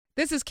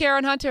This is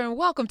Karen Hunter, and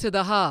welcome to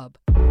The Hub.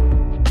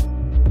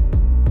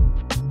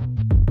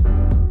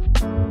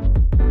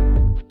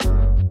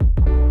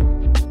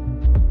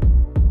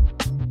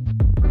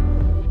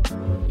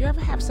 You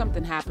ever have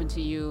something happen to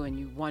you and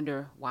you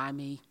wonder, why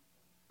me?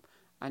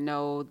 I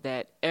know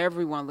that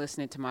everyone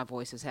listening to my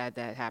voice has had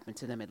that happen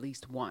to them at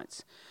least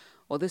once.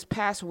 Well, this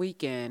past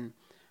weekend,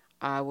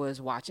 I was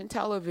watching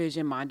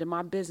television, minding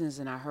my business,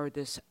 and I heard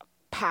this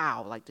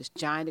pow, like this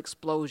giant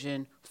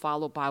explosion,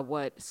 followed by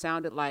what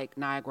sounded like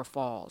Niagara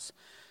Falls.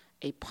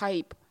 A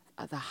pipe,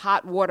 the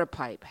hot water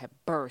pipe, had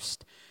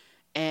burst,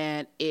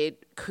 and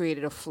it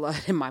created a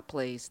flood in my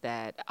place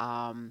that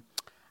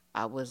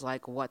I was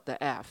like, what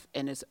the F?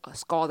 And it's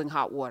scalding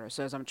hot water.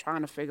 So as I'm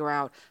trying to figure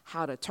out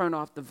how to turn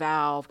off the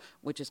valve,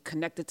 which is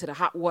connected to the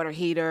hot water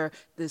heater,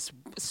 this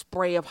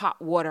spray of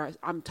hot water,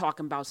 I'm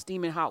talking about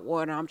steaming hot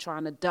water. I'm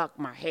trying to duck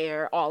my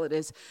hair, all of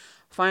this.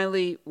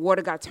 Finally,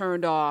 water got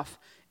turned off,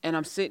 and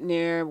I'm sitting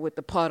there with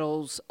the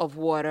puddles of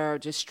water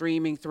just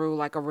streaming through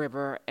like a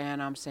river.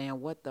 And I'm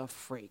saying, what the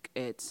freak?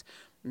 It's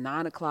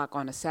 9 o'clock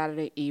on a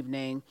Saturday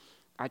evening.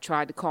 I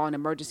tried to call an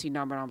emergency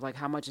number, and I was like,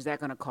 how much is that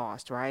going to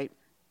cost, right?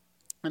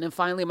 And then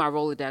finally, my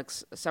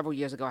Rolodex, several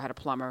years ago, I had a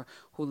plumber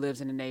who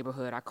lives in the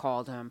neighborhood. I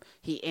called him.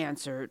 He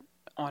answered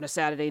on a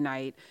Saturday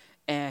night,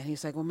 and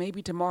he's like, well,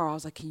 maybe tomorrow. I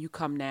was like, can you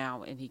come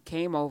now? And he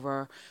came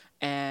over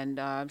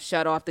and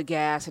shut off the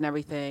gas and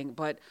everything.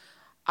 But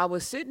I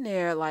was sitting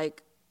there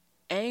like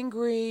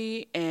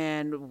angry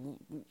and,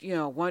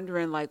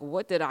 wondering like,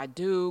 what did I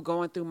do?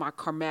 Going through my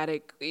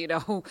karmatic,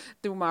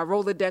 through my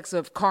Rolodex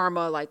of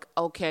karma, like,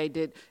 okay,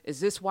 is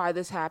this why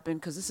this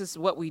happened? Because this is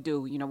what we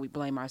do. We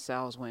blame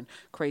ourselves when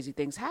crazy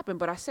things happen.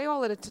 But I say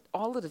all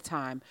of the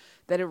time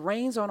that it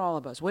rains on all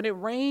of us. When it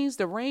rains,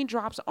 the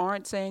raindrops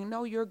aren't saying,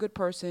 no, you're a good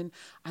person,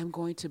 I'm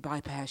going to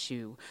bypass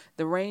you.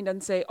 The rain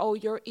doesn't say, oh,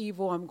 you're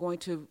evil, I'm going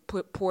to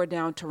pour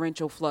down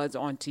torrential floods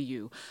onto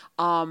you.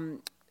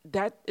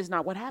 That is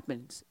not what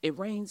happens. It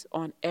rains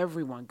on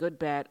everyone, good,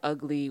 bad,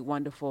 ugly,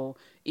 wonderful,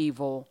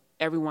 evil.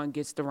 Everyone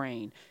gets the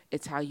rain.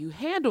 It's how you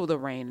handle the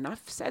rain. And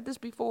I've said this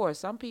before.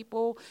 Some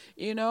people,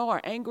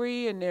 are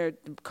angry and they're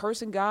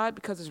cursing God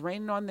because it's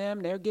raining on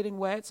them. They're getting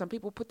wet. Some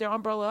people put their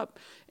umbrella up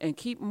and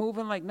keep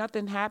moving like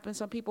nothing happened.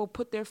 Some people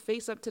put their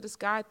face up to the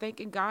sky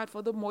thanking God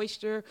for the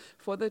moisture,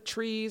 for the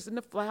trees and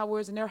the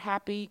flowers, and they're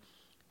happy.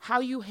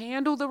 How you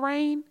handle the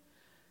rain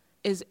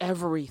is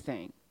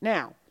everything.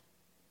 Now,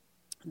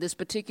 this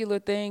particular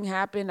thing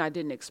happened. I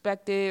didn't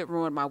expect it.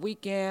 Ruined my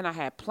weekend. I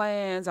had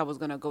plans. I was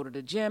going to go to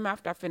the gym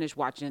after I finished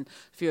watching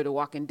Fear the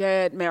Walking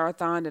Dead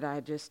marathon that I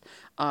had just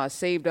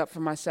saved up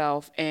for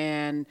myself.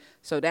 And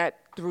so that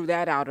threw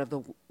that out of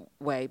the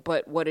way.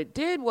 But what it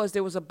did was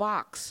there was a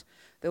box.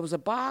 There was a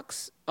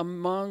box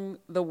among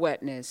the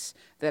wetness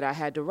that I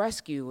had to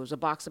rescue. It was a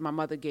box that my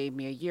mother gave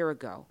me a year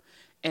ago.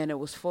 And it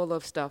was full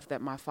of stuff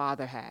that my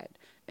father had.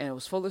 And it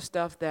was full of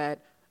stuff that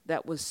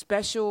was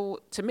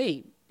special to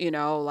me.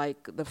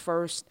 Like the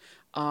first,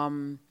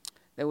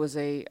 there was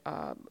a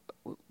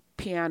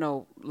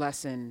piano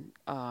lesson,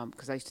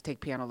 because I used to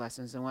take piano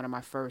lessons, and one of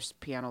my first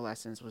piano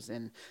lessons was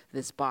in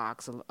this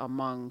box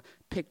among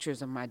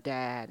pictures of my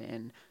dad.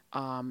 And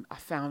I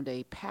found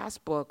a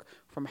passbook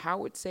from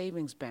Howard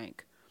Savings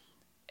Bank,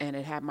 and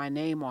it had my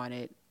name on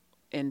it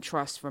in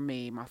trust for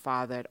me. My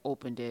father had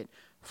opened it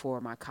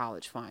for my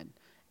college fund.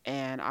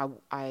 And I'm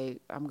going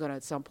to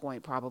at some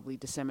point probably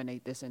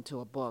disseminate this into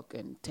a book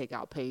and take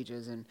out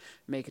pages and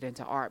make it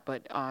into art.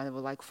 But there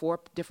were like 4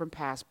 different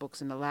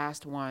passbooks. And the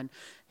last one,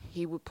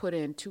 he would put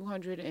in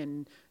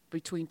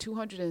between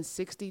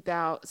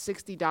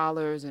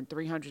 $260 and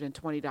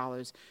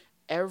 $320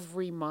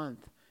 every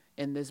month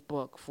in this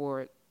book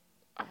for,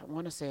 I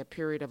want to say, a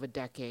period of a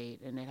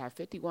decade. And it had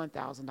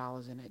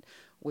 $51,000 in it,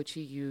 which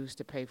he used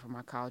to pay for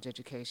my college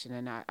education.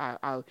 And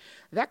I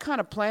that kind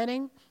of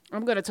planning,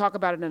 I'm going to talk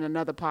about it in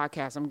another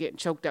podcast. I'm getting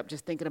choked up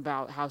just thinking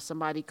about how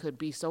somebody could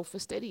be so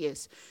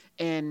fastidious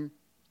in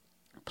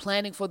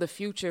planning for the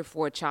future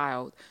for a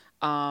child.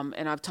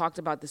 And I've talked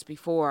about this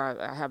before.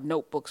 I have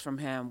notebooks from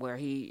him where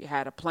he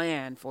had a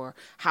plan for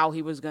how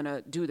he was going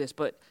to do this.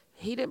 But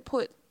he didn't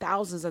put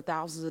thousands of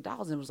dollars.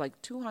 It was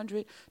like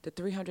 $200 to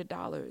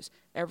 $300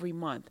 every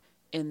month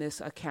in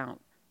this account.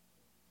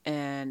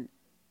 And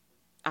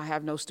I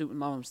have no student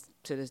loans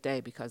to this day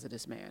because of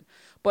this man.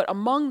 But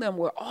among them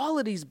were all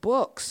of these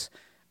books.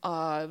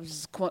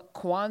 Jawanza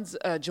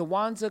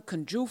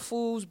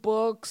Kunjufu's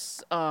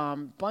books,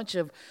 bunch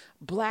of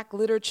black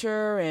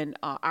literature and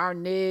our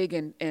Nig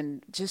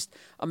and just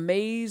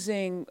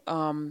amazing.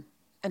 And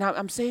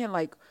I'm saying,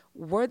 like,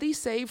 were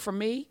these saved for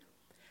me?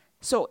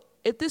 So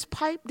if this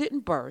pipe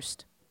didn't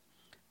burst,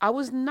 I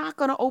was not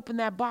going to open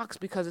that box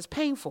because it's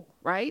painful,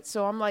 right?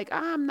 So I'm like,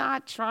 I'm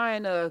not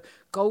trying to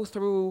go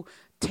through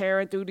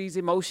tearing through these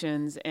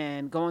emotions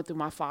and going through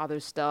my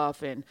father's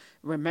stuff and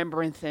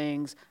remembering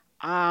things.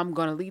 I'm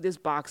going to leave this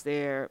box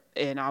there,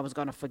 and I was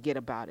going to forget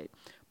about it.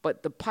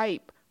 But the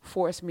pipe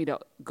forced me to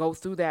go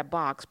through that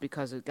box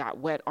because it got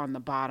wet on the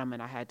bottom,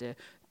 and I had to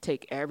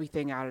take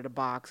everything out of the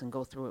box and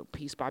go through it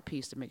piece by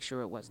piece to make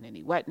sure it wasn't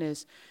any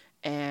wetness.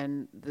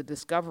 And the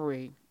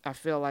discovery I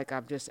feel like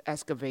I've just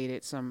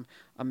excavated some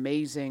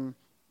amazing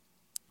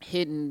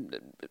hidden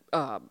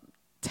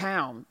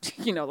town,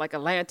 like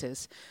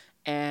Atlantis.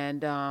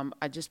 And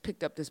I just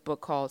picked up this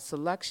book called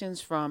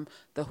Selections from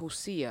the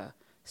Hosea,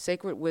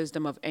 Sacred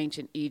Wisdom of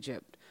Ancient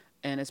Egypt.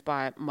 And it's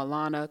by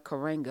Maulana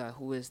Karenga,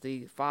 who is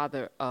the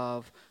father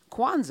of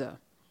Kwanzaa.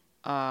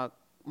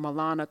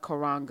 Maulana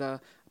Karenga,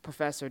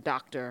 professor,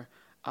 doctor,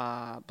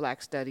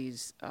 Black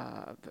Studies,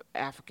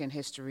 African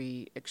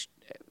history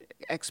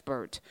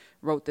expert,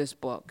 wrote this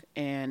book.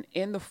 And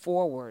in the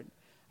foreword,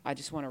 I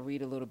just want to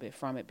read a little bit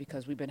from it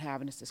because we've been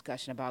having this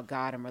discussion about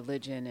God and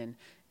religion,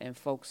 and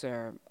folks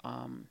are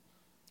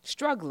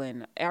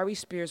struggling. Ari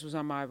Spears was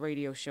on my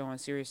radio show on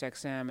Sirius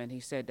XM, and he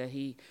said that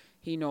he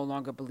no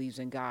longer believes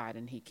in God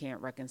and he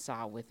can't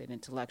reconcile with it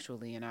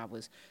intellectually. And I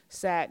was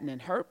saddened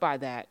and hurt by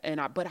that.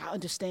 But I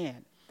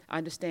understand.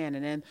 And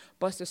then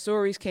Buster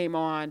Sores came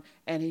on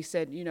and he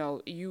said,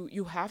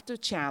 you have to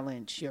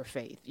challenge your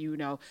faith.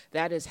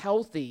 That is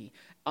healthy.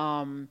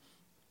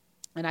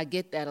 And I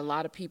get that a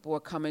lot of people are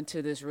coming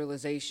to this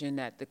realization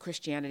that the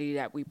Christianity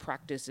that we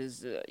practice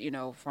is,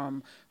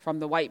 from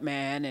the white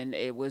man, and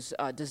it was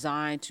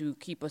designed to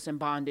keep us in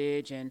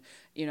bondage. And,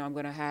 I'm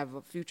going to have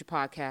a future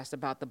podcast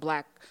about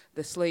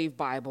the slave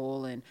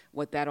Bible and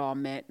what that all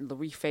meant. And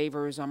Larry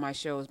Favors on my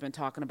show has been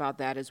talking about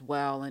that as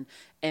well. And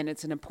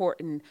it's an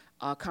important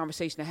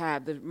conversation to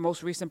have. The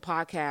most recent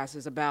podcast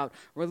is about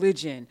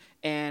religion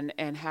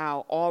and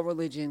how all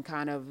religion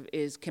kind of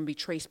can be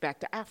traced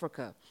back to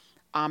Africa.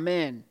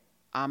 Amen.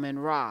 Amen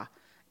Ra.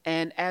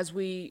 And as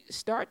we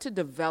start to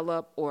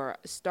develop or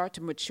start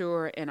to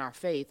mature in our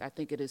faith, I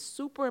think it is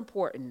super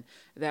important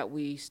that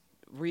we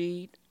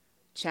read,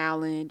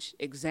 challenge,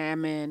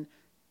 examine,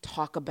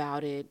 talk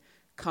about it,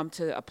 come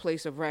to a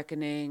place of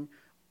reckoning,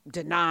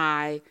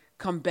 deny,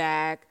 come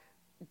back,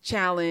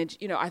 challenge.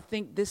 I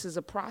think this is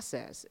a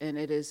process, and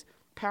it is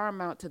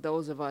paramount to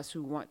those of us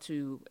who want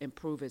to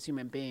improve as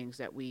human beings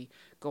that we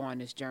go on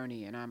this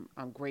journey. And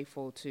I'm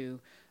grateful to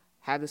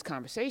have this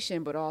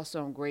conversation, but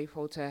also I'm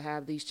grateful to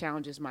have these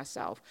challenges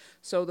myself.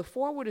 So the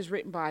foreword is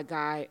written by a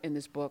guy in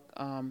this book,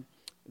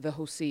 the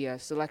Hosea,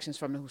 Selections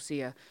from the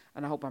Hosea,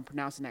 and I hope I'm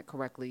pronouncing that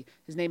correctly.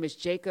 His name is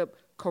Jacob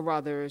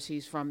Carruthers.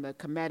 He's from the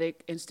Kemetic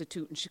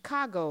Institute in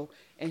Chicago,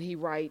 and he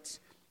writes,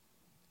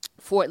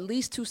 for at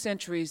least 2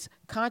 centuries,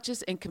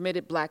 conscious and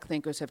committed Black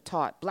thinkers have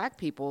taught Black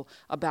people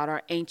about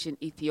our ancient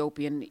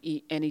Ethiopian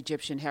and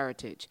Egyptian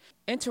heritage.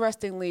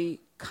 Interestingly,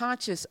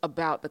 conscious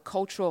about the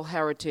cultural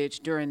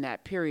heritage during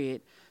that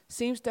period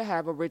seems to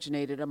have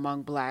originated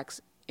among Blacks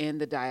in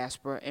the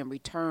diaspora and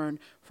returned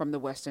from the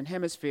Western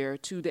Hemisphere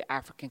to the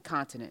African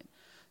continent.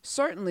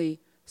 Certainly,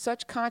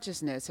 such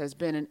consciousness has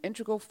been an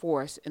integral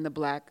force in the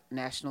Black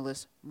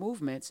nationalist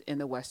movements in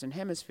the Western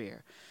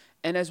Hemisphere,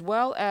 and as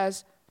well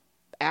as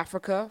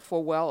Africa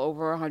for well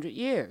over 100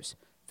 years.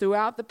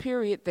 Throughout the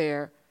period,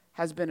 there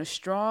has been a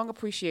strong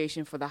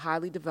appreciation for the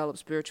highly developed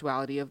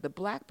spirituality of the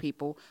Black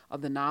people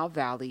of the Nile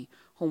Valley,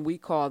 whom we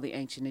call the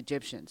ancient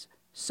Egyptians.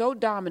 So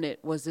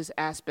dominant was this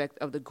aspect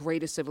of the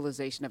greatest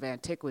civilization of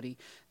antiquity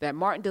that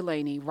Martin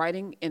Delany,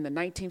 writing in the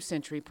 19th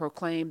century,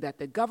 proclaimed that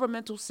the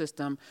governmental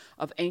system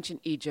of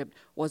ancient Egypt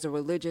was a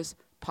religious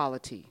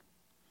polity.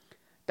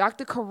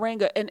 Dr.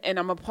 Karenga, and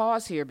I'm going to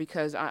pause here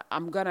because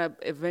I'm going to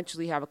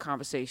eventually have a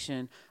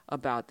conversation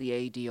about the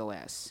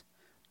ADOS.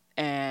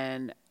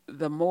 And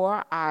the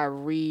more I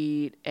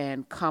read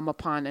and come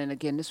upon, and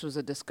again, this was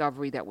a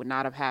discovery that would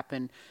not have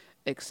happened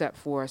except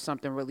for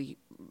something really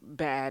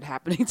bad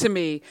happening to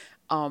me.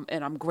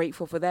 And I'm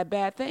grateful for that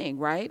bad thing,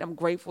 right? I'm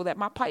grateful that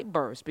my pipe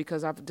burst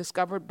because I've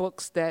discovered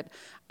books that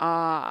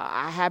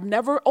I have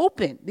never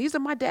opened. These are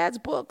my dad's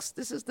books.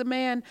 This is the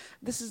man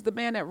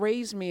that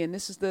raised me, and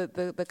this is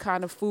the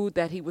kind of food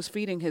that he was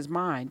feeding his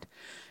mind.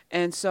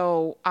 And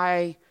so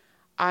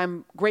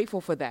I'm grateful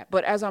for that.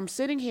 But as I'm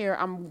sitting here,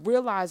 I'm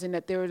realizing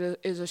that there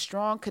is a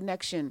strong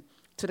connection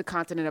to the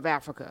continent of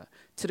Africa,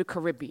 to the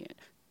Caribbean,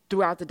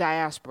 throughout the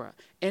diaspora.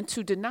 And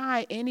to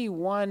deny any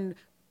one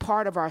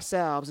part of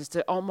ourselves is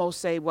to almost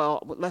say,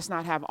 well, let's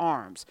not have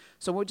arms.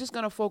 So we're just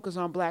going to focus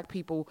on Black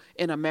people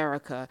in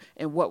America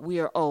and what we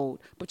are owed.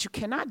 But you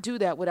cannot do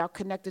that without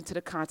connecting to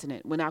the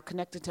continent, without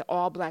connecting to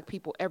all Black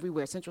people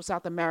everywhere, Central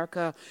South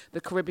America, the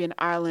Caribbean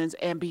islands,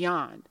 and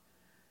beyond.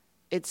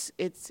 It's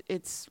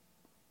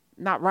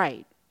not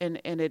right. And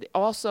it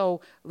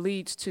also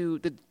leads to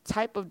the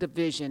type of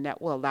division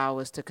that will allow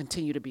us to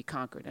continue to be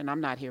conquered. And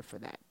I'm not here for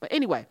that. But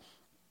anyway,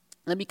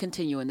 let me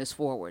continue in this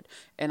forward,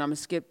 and I'm going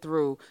to skip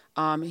through.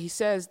 He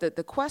says that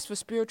the quest for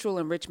spiritual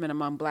enrichment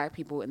among Black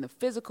people in the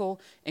physical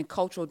and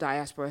cultural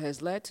diaspora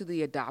has led to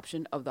the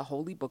adoption of the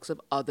holy books of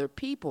other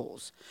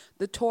peoples,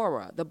 the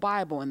Torah, the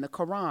Bible, and the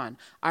Quran.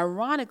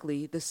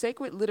 Ironically, the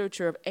sacred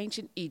literature of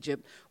ancient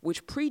Egypt,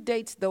 which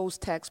predates those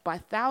texts by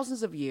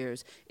thousands of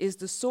years, is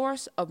the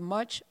source of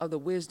much of the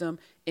wisdom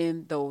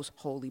in those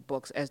holy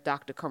books, as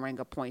Dr.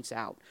 Karenga points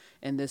out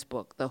in this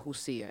book, The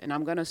Hosea. And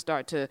I'm going to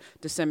start to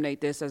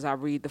disseminate this as I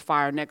read The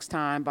Fire Next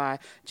Time by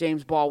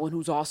James Baldwin,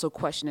 who's also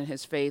questioning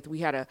his faith. We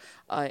had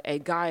a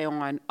guy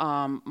on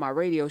my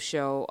radio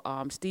show,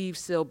 Steve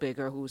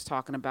Silbigger, who was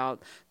talking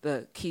about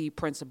the key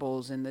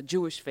principles in the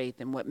Jewish faith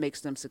and what makes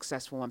them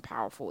successful and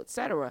powerful,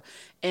 etc.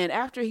 And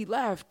after he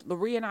left,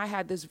 Lurie and I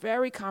had this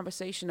very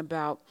conversation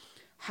about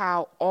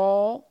how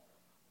all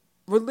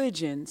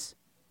religions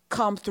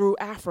come through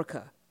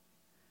Africa.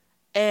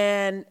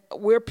 And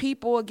we're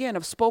people, again,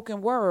 of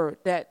spoken word,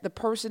 that the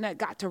person that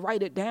got to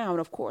write it down,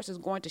 of course, is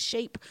going to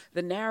shape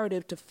the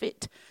narrative to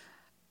fit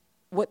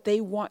what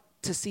they want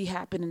to see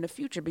happen in the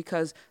future,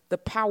 because the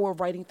power of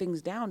writing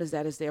things down is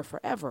that it's there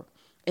forever.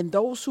 And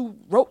those who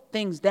wrote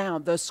things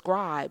down, the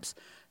scribes,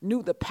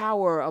 knew the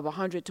power of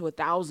 100 to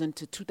 1,000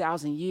 to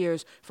 2,000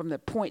 years from the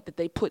point that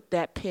they put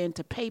that pen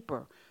to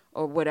paper,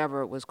 or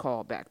whatever it was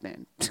called back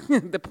then.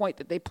 The point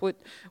that they put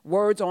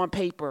words on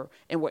paper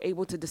and were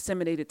able to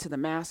disseminate it to the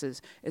masses,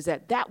 is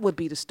that would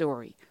be the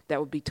story that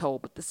would be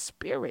told. But the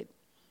Spirit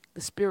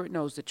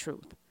knows the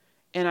truth.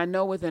 And I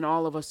know within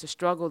all of us, the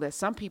struggle that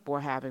some people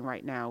are having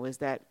right now is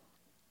that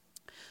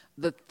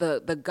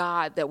the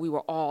God that we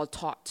were all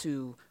taught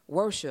to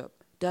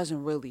worship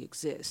doesn't really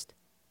exist.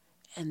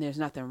 And there's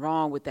nothing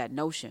wrong with that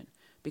notion,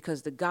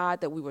 because the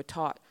God that we were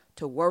taught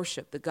to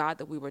worship, the God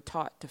that we were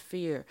taught to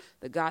fear,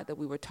 the God that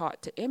we were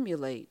taught to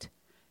emulate,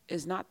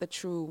 is not the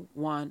true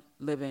one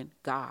living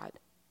God.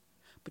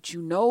 But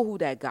you know who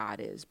that God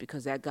is,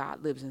 because that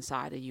God lives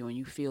inside of you, and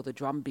you feel the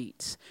drum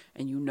beats,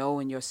 and you know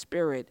in your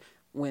spirit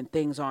when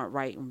things aren't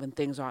right and when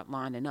things aren't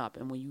lining up.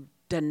 And when you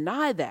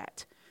deny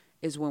that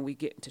is when we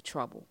get into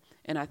trouble.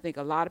 And I think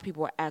a lot of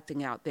people are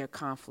acting out their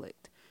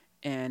conflict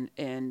and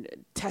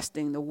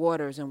testing the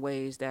waters in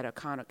ways that are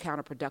kind of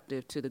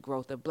counterproductive to the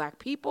growth of Black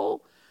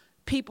people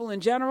in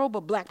general,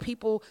 but Black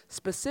people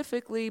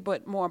specifically,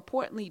 but more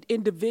importantly,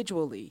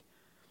 individually.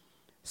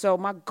 So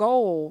my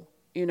goal,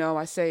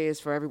 I say, is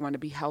for everyone to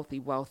be healthy,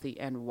 wealthy,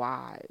 and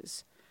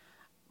wise.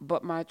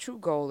 But my true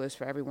goal is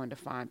for everyone to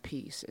find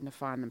peace and to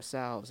find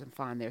themselves and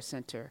find their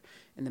center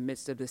in the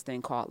midst of this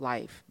thing called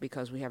life,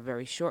 because we have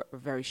a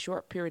very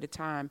short period of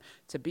time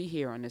to be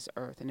here on this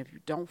earth. And if you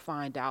don't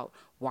find out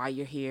why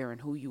you're here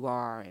and who you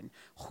are and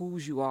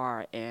whose you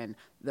are and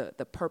the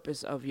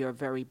purpose of your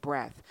very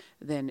breath,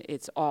 then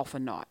it's all for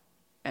naught.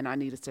 And I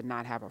need us to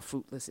not have a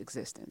fruitless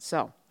existence.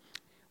 So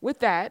with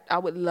that, I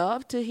would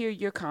love to hear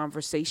your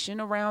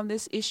conversation around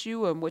this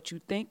issue and what you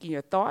think and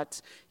your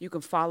thoughts. You can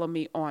follow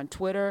me on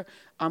Twitter.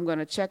 I'm going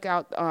to check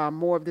out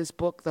more of this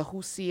book, The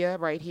Hosea,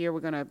 right here.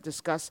 We're going to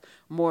discuss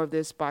more of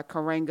this by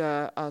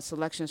Karenga,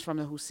 selections from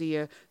The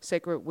Hosea,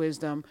 Sacred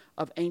Wisdom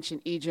of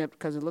Ancient Egypt,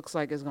 because it looks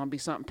like it's going to be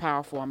something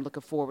powerful. I'm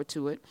looking forward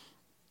to it.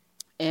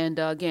 And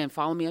again,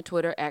 follow me on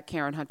Twitter at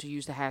Karen Hunter.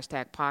 Use the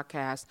hashtag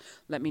podcast.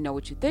 Let me know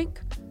what you think.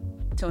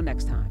 Till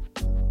next time.